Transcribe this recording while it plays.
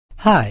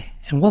Hi,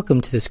 and welcome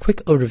to this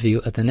quick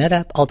overview of the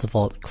NetApp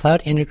AltaVault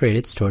Cloud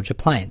Integrated Storage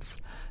Appliance,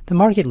 the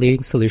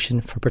market-leading solution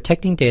for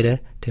protecting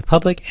data to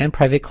public and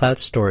private cloud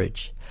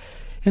storage.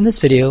 In this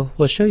video,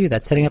 we'll show you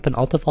that setting up an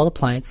AltaVault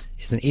appliance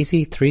is an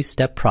easy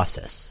three-step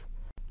process.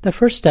 The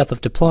first step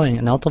of deploying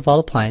an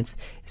AltaVault appliance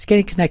is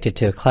getting connected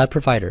to a cloud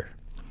provider.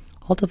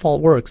 AltaVault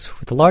works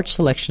with a large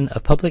selection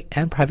of public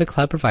and private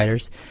cloud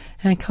providers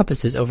and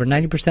encompasses over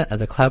 90% of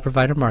the cloud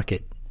provider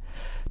market.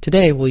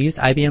 Today, we'll use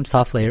IBM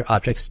SoftLayer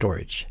Object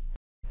Storage.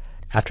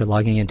 After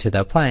logging into the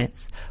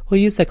appliance,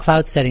 we'll use the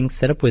Cloud Settings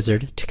Setup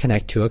Wizard to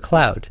connect to a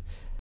cloud.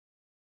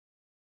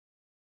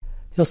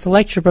 You'll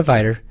select your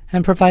provider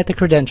and provide the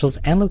credentials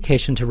and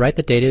location to write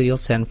the data you'll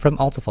send from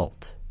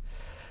AltaVault.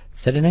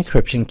 Set an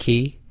encryption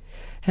key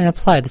and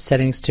apply the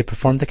settings to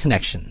perform the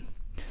connection.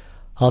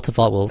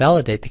 AltaVault will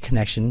validate the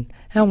connection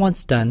and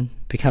once done,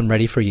 become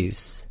ready for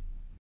use.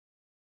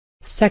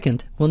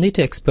 Second, we'll need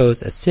to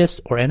expose a CIFS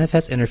or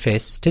NFS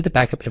interface to the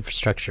backup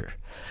infrastructure.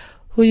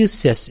 We'll use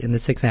CIFS in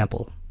this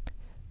example.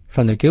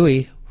 From the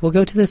GUI, we'll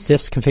go to the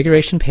CIFS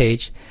configuration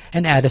page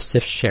and add a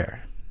CIFS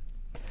share.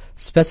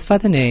 Specify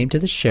the name to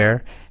the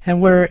share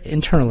and where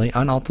internally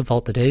on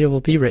AltaVault the data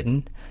will be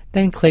written,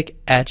 then click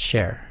Add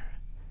Share.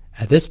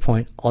 At this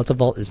point,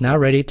 AltaVault is now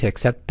ready to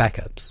accept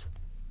backups.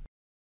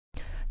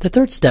 The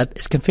third step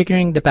is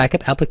configuring the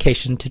backup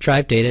application to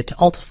drive data to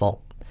AltaVault.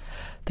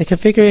 The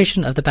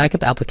configuration of the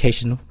backup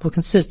application will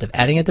consist of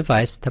adding a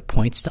device that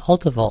points to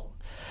AltaVault.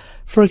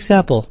 For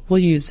example, we'll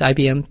use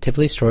IBM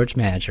Tivoli Storage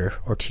Manager,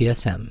 or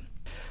TSM.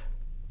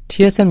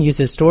 TSM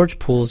uses storage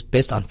pools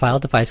based on file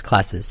device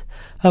classes,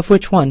 of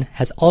which one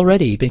has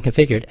already been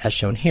configured as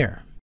shown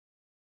here.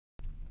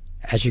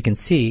 As you can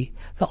see,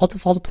 the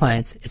AltaVault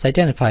appliance is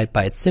identified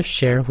by its CIFS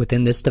share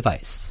within this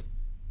device.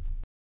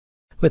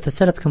 With the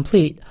setup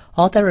complete,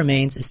 all that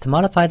remains is to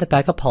modify the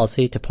backup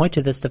policy to point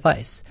to this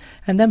device,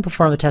 and then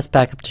perform a test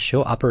backup to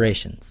show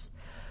operations.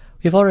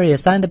 We've already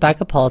assigned the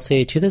backup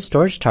policy to the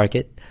storage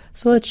target,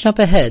 so let's jump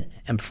ahead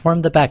and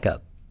perform the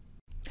backup.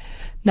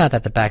 Now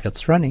that the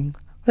backup's running,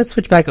 let's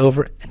switch back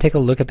over and take a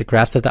look at the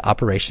graphs of the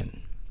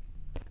operation.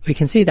 We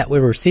can see that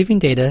we're receiving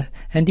data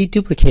and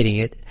deduplicating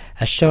it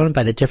as shown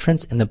by the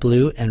difference in the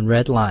blue and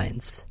red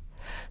lines.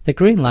 The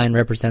green line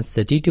represents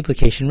the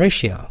deduplication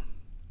ratio.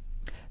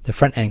 The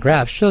front-end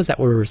graph shows that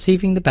we're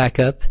receiving the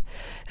backup,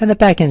 and the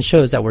back-end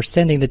shows that we're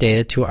sending the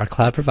data to our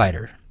cloud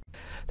provider.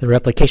 The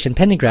replication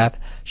pending graph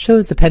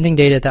shows the pending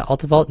data that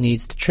AltaVault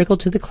needs to trickle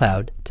to the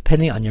cloud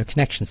depending on your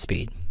connection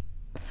speed.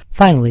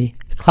 Finally,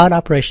 cloud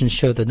operations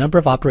show the number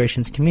of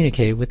operations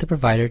communicated with the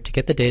provider to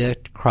get the data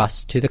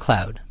across to the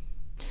cloud.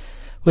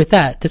 With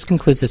that, this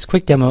concludes this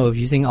quick demo of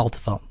using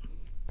AltaVault.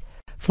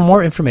 For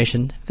more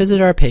information,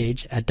 visit our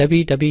page at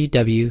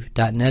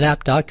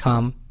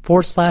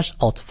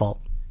www.netapp.com/AltaVault.